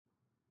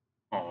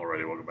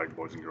everybody, welcome back to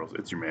Boys and Girls.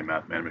 It's your man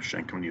Matt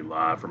Machine coming to you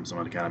live from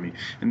Summit Academy.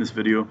 In this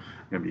video,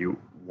 going to be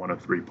one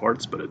of 3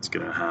 parts, but it's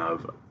going to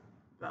have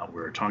that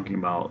we're talking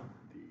about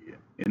the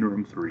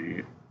Interim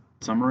 3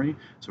 summary.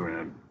 So we're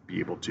going to be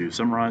able to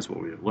summarize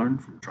what we have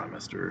learned from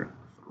trimester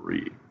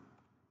 3.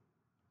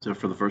 So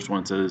for the first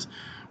one, it says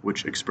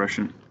which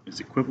expression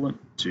is equivalent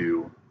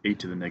to 8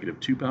 to the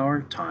negative 2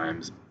 power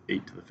times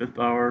 8 to the 5th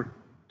power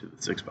to the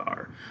 6th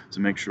power.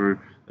 So make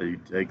sure that you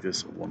take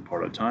this one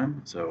part at a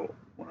time. So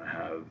when I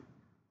have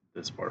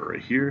this part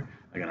right here,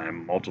 again, I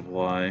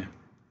multiply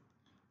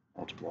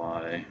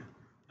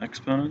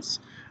exponents,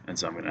 and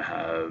so I'm going to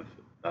have,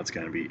 that's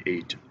going to be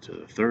 8 to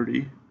the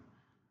 30,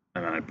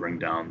 and then I bring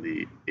down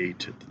the 8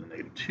 to the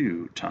negative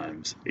 2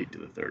 times 8 to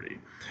the 30.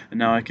 And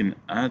now I can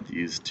add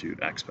these two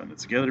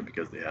exponents together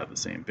because they have the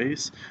same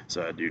base.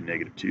 So I do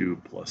negative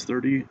 2 plus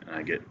 30, and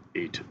I get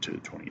 8 to the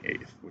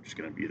 28th, which is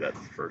going to be that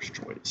first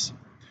choice.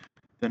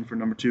 Then for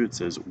number 2, it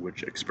says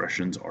which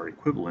expressions are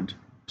equivalent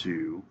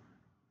to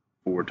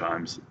 4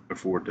 to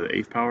the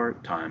 8th power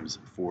times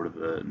 4 to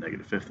the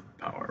negative 5th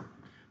power.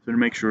 So to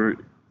make sure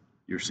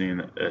you're seeing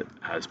that it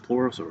has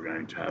plural, so we're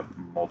going to have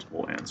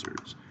multiple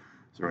answers.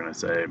 So we're going to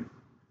say,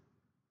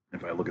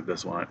 if I look at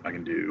this one, I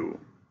can do,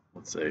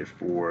 let's say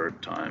 4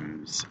 to the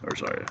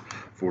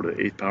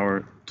 8th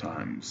power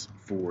times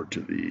 4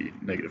 to the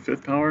negative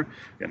 5th power,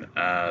 and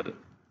add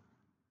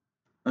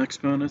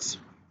exponents.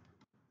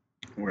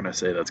 We're going to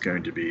say that's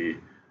going to be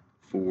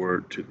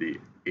 4 to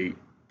the 8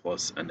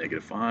 plus a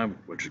negative 5,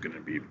 which is going to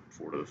be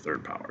 4 to the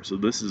 3rd power. So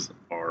this is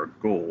our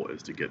goal,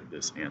 is to get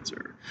this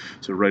answer.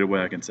 So right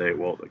away I can say,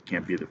 well, it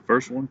can't be the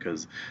first one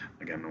because,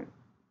 again,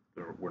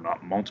 we're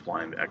not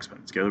multiplying the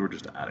exponents together, we're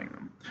just adding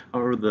them.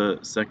 However, the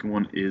second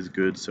one is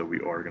good, so we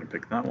are going to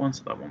pick that one,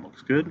 so that one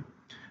looks good.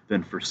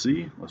 Then for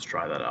C, let's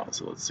try that out.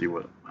 So let's see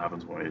what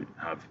happens when we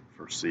have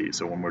for C.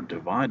 So when we're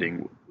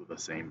dividing with the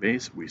same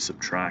base, we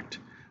subtract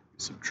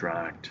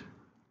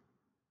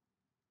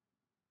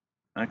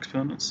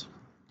exponents.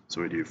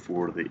 So we do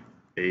 4 to the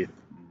 8th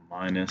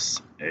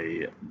minus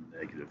a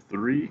negative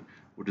 3,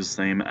 which is the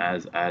same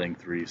as adding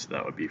 3, so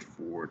that would be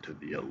 4 to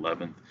the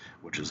 11th,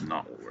 which is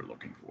not what we're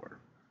looking for.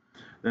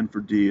 Then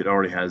for D, it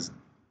already has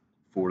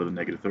 4 to the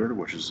negative 3rd,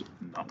 which is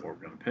not what we're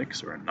going to pick,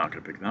 so we're not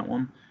going to pick that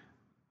one.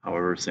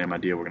 However, same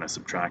idea, we're going to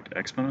subtract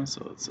exponents,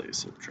 so let's say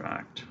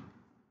subtract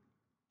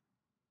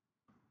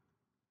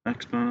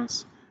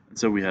exponents. And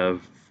so we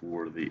have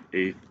 4 to the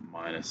 8th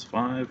minus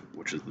 5,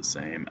 which is the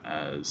same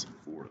as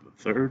 4 to the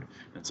 3rd,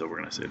 and so we're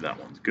going to say that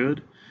one's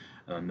good.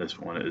 And this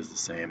one is the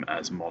same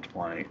as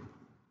multiply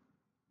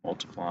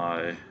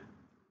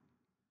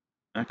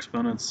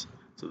exponents,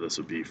 so this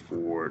would be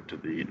 4 to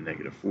the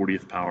negative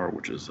 40th power,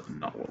 which is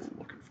not what we're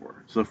looking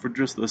for. So for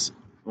just this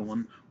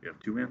one, we have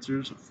 2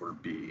 answers for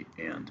B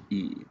and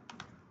E.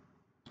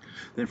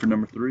 Then for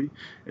number 3,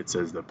 it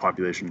says the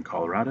population in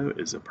Colorado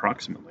is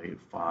approximately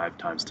 5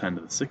 times 10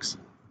 to the 6th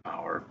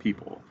power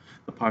people.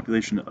 The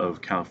population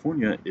of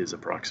California is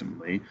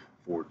approximately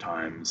 4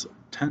 times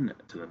 10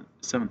 to the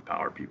 7th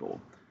power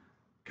people.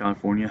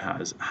 California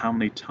has how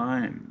many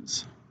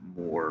times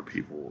more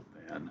people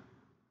than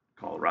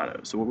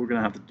Colorado? So what we're going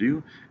to have to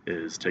do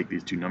is take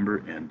these two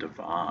numbers and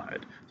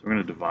divide. So we're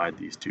going to divide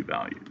these two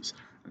values.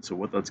 And so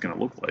what that's going to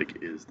look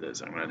like is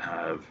this. I'm going to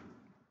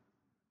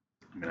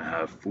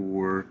have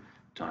 4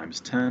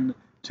 times 10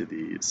 to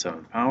the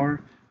 7th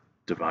power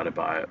divided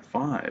by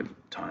 5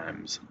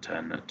 times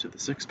 10 to the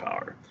 6th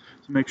power.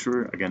 So make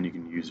sure, again, you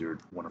can use your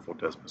wonderful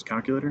Desmos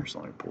calculator. So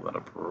let me pull that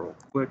up real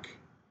quick.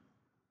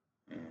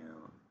 And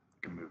I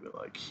can move it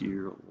like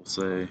here, we'll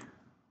say.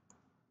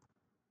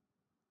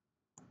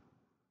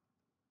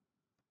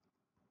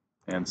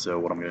 And so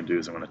what I'm going to do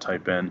is I'm going to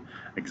type in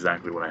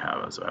exactly what I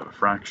have. So I have a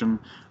fraction,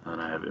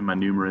 and I have in my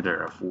numerator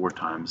I have 4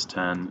 times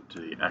 10 to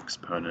the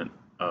exponent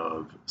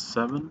of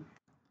 7.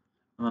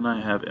 And then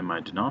I have in my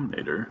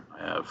denominator,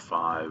 I have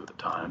 5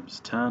 times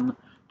 10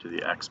 to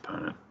the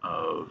exponent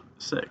of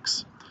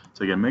 6.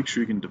 So again, make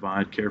sure you can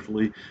divide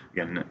carefully.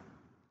 Again,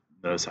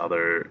 notice how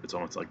it's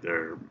almost like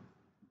they're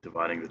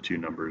dividing the two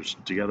numbers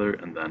together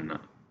and then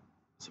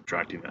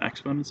subtracting the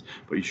exponents,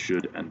 but you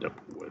should end up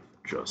with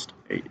just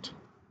 8.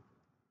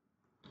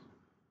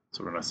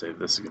 So we're going to say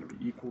this is going to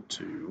be equal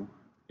to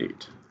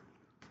 8.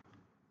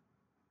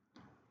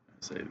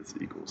 Say this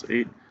equals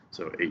 8,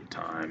 so 8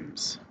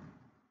 times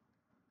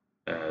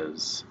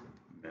as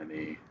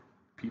many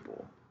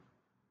people.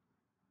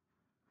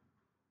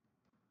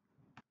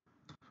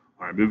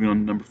 All right, moving on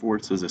to number 4,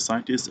 it says a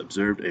scientist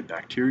observed a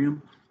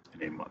bacterium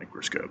in a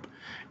microscope.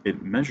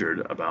 It measured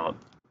about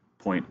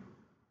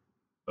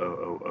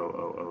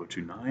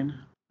 0.0000029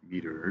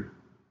 meter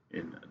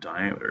in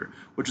diameter.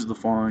 Which of the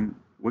following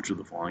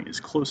is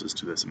closest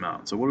to this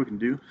amount? So what we can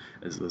do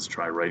is let's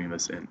try writing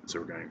this in. So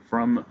we're going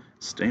from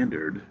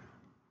standard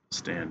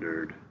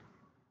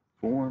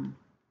form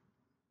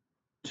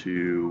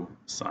to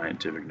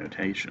scientific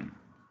notation.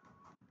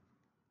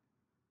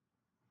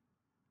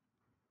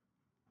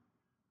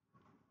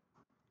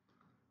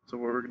 So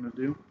what we're going to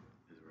do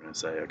is we're going to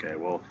say, okay,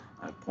 well,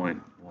 I have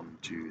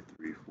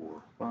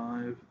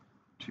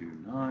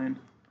 0.1234529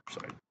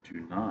 to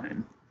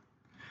 9.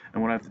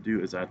 And what I have to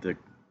do is I have to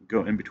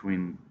go in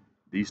between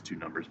these two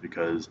numbers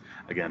because,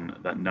 again,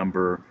 that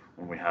number,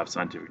 when we have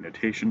scientific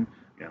notation,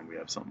 again, we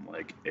have something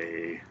like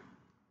a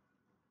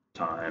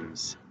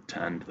times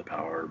 10 to the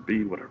power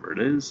b, whatever it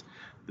is.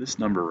 This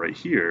number right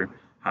here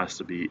has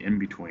to be in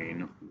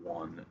between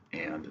 1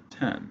 and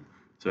 10.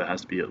 So it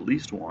has to be at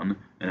least 1,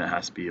 and it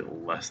has to be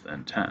less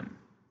than 10.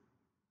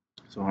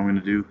 So what I'm going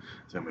to do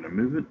is I'm going to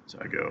move it. So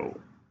I go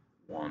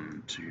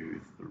 1,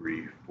 2,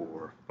 3,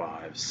 4,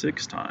 5,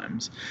 6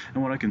 times.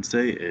 And what I can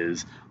say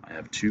is I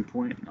have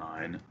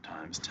 2.9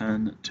 times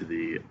 10 to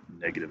the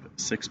negative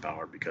 6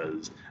 power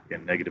because,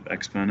 again, negative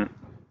exponent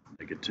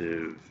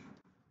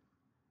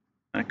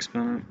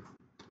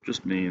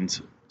just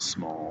means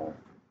small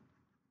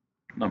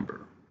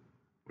number,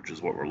 which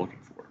is what we're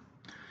looking for.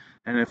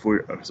 And if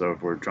we're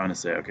trying to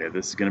say, okay,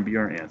 this is going to be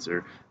our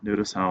answer,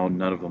 notice how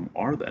none of them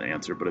are that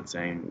answer, but it's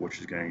saying which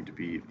is going to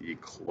be the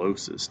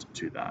closest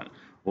to that.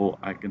 Well,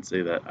 I can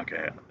say that,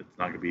 okay, it's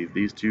not going to be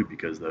these two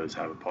because those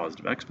have a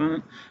positive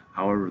exponent.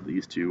 However,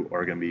 these two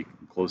are going to be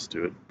close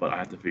to it, but I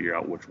have to figure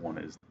out which one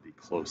is the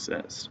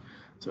closest.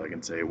 So I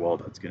can say, well,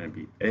 that's going to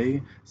be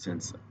A,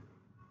 since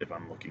if I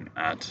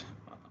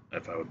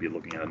would be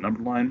looking at a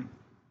number line,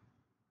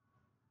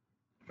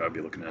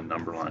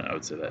 I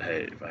would say that,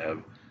 hey, if I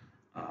have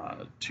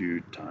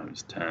 2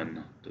 times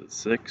 10 to the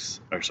 6,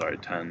 or sorry,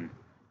 10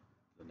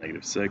 to the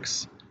negative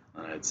 6,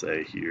 and I'd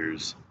say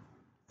here's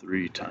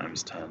 3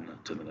 times 10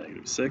 to the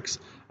negative 6.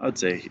 I would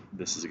say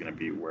this is going to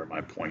be where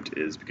my point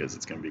is because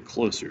it's going to be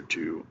closer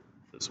to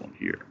this one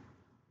here.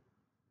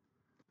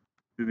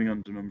 Moving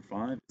on to number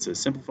 5, it says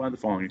simplify the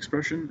following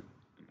expression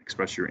and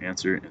express your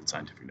answer in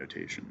scientific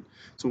notation.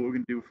 So what we're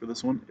going to do for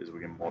this one is we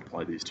can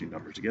multiply these two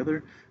numbers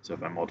together. So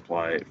if I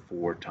multiply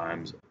 4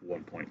 times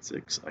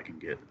 1.6, I can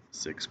get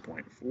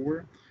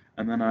 6.4,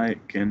 and then I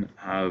can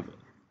have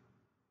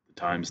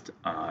times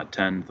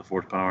 10 to the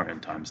 4th power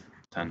and times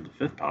 10 to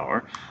the 5th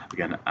power.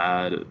 Again,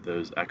 add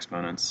those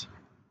exponents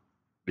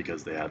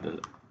because they have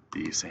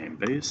the same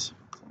base.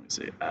 So let me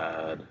say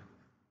add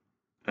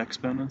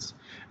exponents.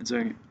 And so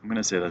I'm going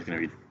to say that's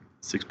going to be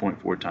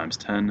 6.4 times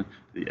 10 to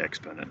the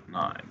exponent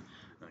 9. And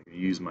I'm going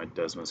to use my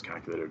Desmos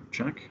calculator to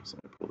check. So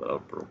I'm going to pull that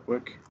up real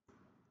quick.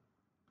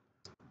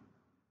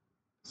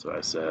 So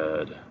I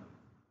said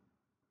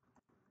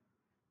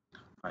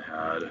I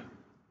had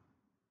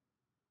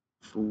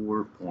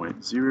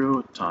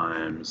 4.0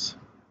 times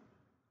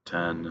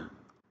 10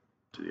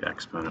 to the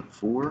exponent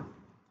 4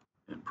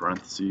 in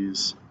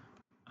parentheses,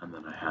 and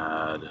then I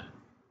had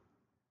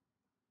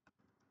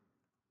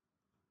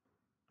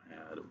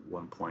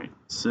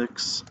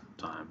 1.6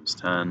 times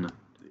 10 to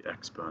the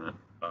exponent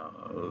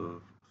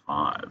of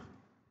 5.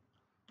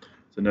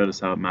 So notice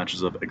how it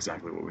matches up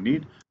exactly what we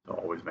need. So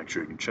always make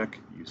sure you can check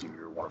using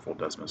your wonderful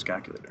Desmos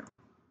calculator.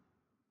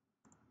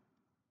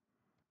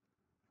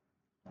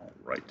 All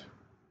right.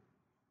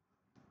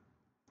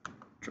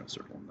 Try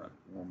circling that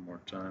one more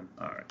time.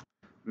 All right.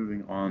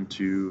 Moving on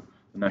to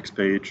the next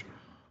page.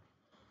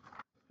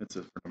 It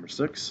says for number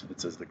 6,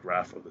 it says the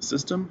graph of the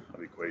system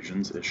of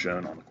equations is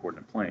shown on the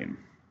coordinate plane.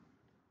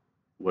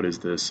 What is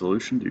the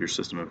solution to your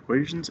system of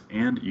equations?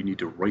 And you need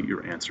to write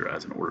your answer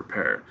as an ordered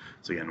pair.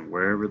 So again,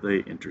 wherever they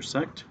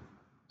intersect,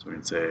 so we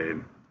can say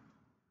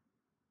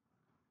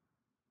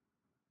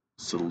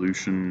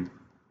solution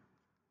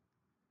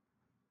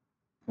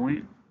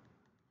point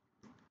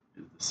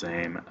is the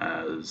same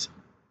as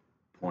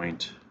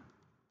point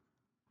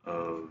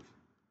of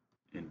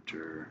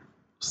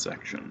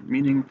intersection,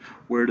 meaning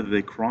where do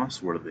they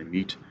cross, where do they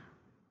meet?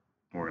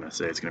 We're going to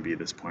say it's going to be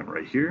this point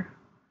right here.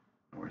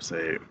 And we're going to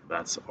say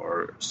that's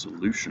our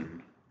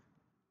solution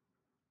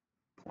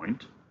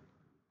point,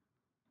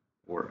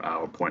 or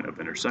our point of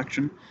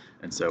intersection.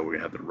 And so we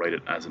have to write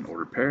it as an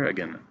ordered pair.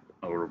 Again,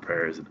 an ordered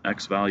pair is an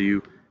x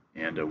value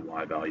and a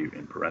y value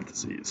in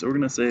parentheses. So we're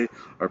going to say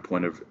our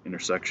point of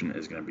intersection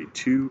is going to be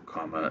 2,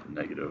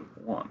 negative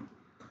 1.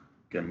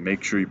 Again,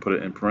 make sure you put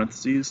it in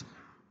parentheses.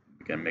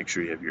 Again, make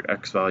sure you have your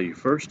x value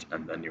first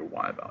and then your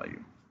y value.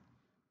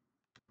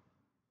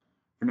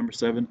 For number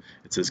 7,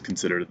 it says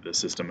consider the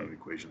system of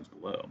equations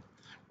below.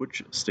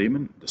 Which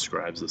statement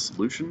describes the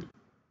solution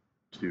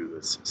to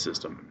this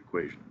system of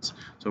equations?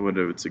 So what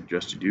I would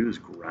suggest you do is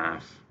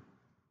graph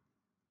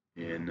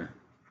in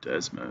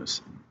Desmos.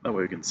 That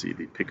way we can see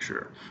the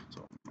picture.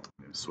 So I'm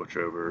going to switch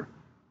over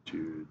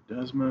to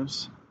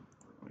Desmos.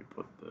 Let me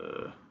put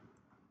it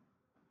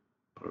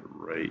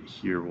right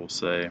here, we'll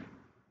say. And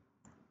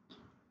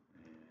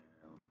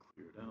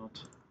clear it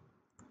out.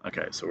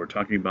 Okay, so we're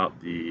talking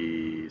about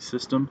the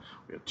system.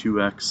 We have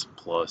 2x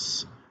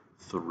plus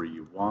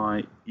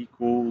 3y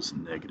equals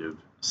negative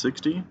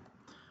 60.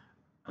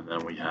 And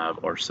then we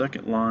have our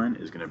second line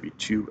is going to be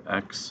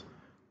 2x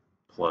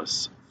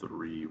plus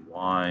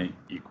 3y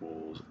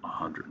equals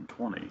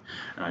 120.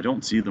 And I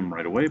don't see them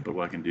right away, but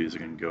what I can do is I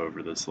can go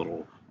over this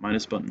little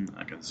minus button.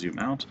 I can zoom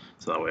out,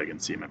 so that way I can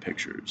see my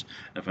pictures.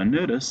 And if I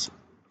notice,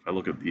 if I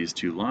look at these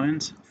two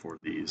lines for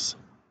these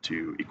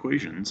two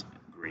equations,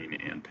 green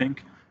and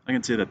pink, I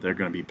can say that they're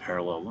going to be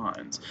parallel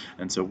lines.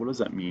 And so what does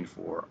that mean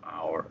for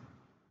our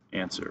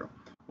answer?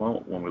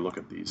 Well, when we look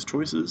at these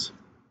choices,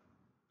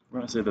 we're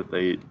going to say that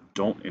they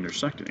don't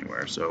intersect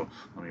anywhere. So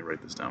let me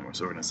write this down.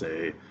 So we're going to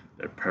say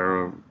they're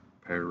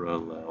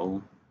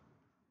parallel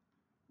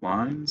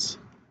lines,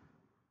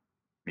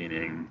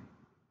 meaning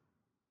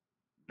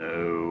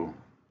no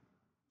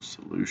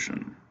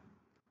solution.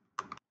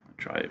 I'll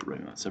try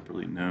writing that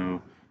separately,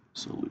 no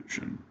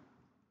solution.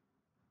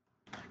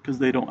 Because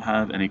they don't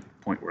have any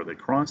point where they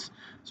cross,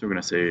 so we're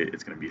going to say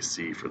it's going to be a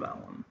C for that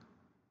one.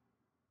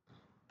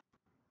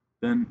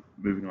 Then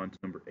moving on to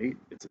number 8,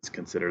 it's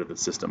consider the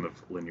system of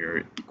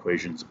linear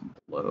equations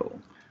below.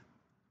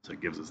 So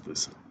it gives us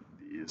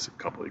these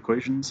couple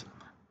equations.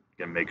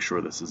 Again, make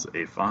sure this is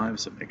A5,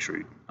 so make sure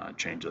you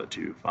change that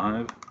to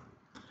 5.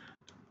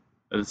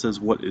 And it says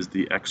what is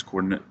the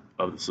x-coordinate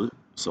of the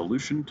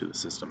solution to the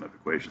system of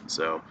equations.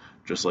 So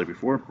just like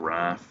before,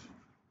 graph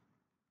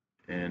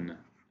in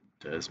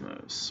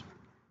Desmos.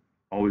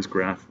 Always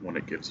graph when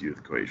it gives you the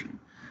equation.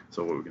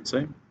 So what we can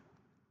say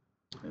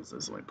is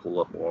this. Let me pull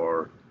up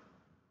our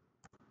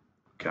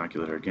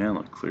calculator again.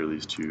 Let's clear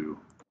these 2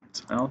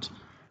 points out.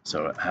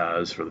 So it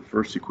has, for the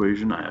first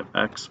equation, I have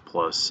x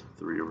plus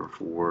 3 over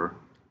 4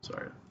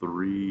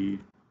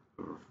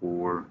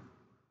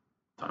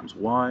 times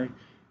y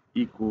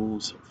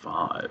equals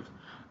 5.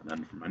 And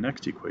then for my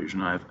next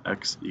equation, I have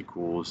x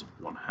equals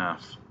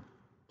 1/2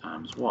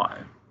 times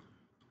y.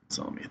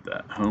 So let me hit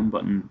that home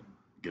button,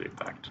 get it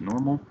back to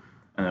normal.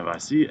 And if I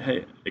see it,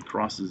 hey, it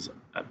crosses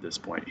at this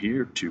point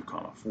here, 2,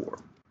 4.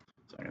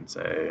 So I can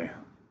say,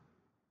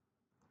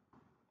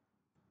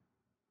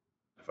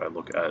 if I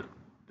look at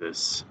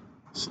this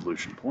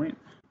solution point,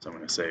 so I'm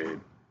going to say,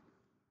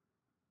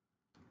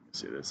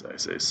 I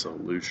say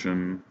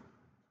solution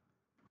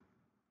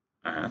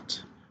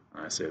at,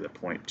 and I say the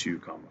point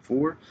 2,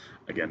 4.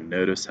 Again,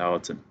 notice how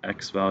it's an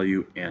x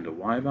value and a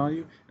y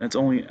value, and it's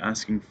only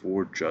asking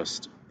for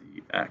just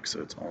the x,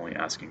 so it's only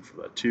asking for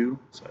that 2,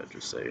 so I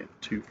just say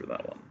 2 for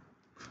that one.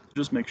 So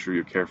just make sure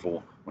you're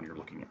careful when you're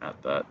looking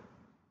at that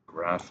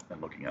graph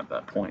and looking at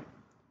that point.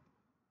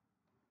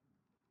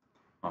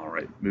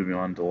 Alright, moving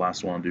on to the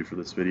last one I'll do for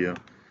this video.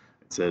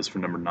 It says for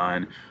number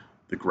 9,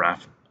 the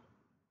graph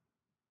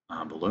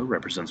below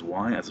represents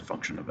y as a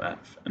function of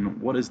f. And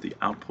what is the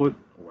output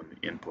when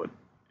the input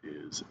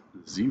is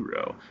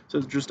 0? So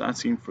it's just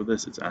asking for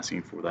this. It's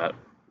asking for that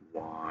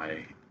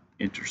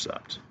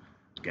y-intercept.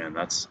 Again,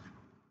 that's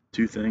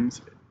 2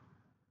 things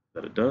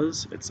that it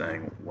does. It's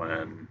saying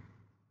when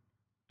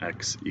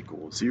x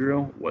equals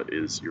 0, what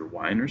is your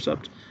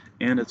y-intercept?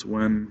 And it's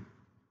when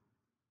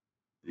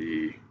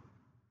the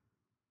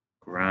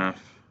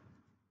graph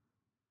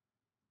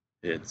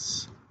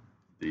hits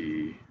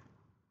the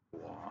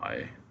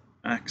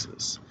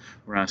y-axis.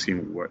 We're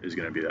asking what is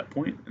going to be that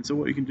point, and so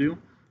what you can do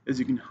is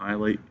you can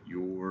highlight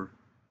your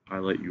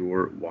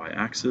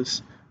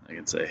y-axis. I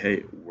can say,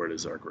 hey, where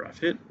does our graph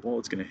hit? Well,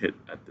 it's going to hit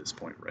at this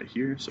point right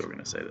here, so we're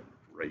going to say that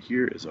right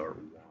here is our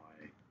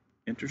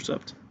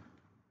y-intercept.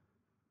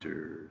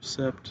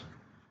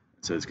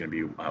 So it's going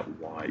to be at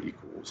y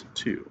equals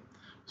 2.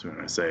 So we're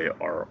going to say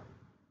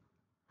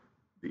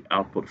the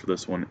output for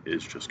this one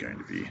is just going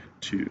to be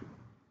 2.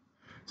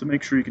 So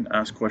make sure you can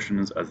ask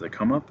questions as they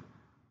come up.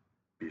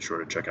 Be sure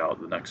to check out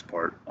the next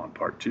part on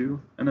part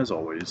 2, and as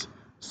always,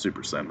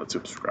 super slam that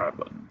subscribe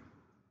button.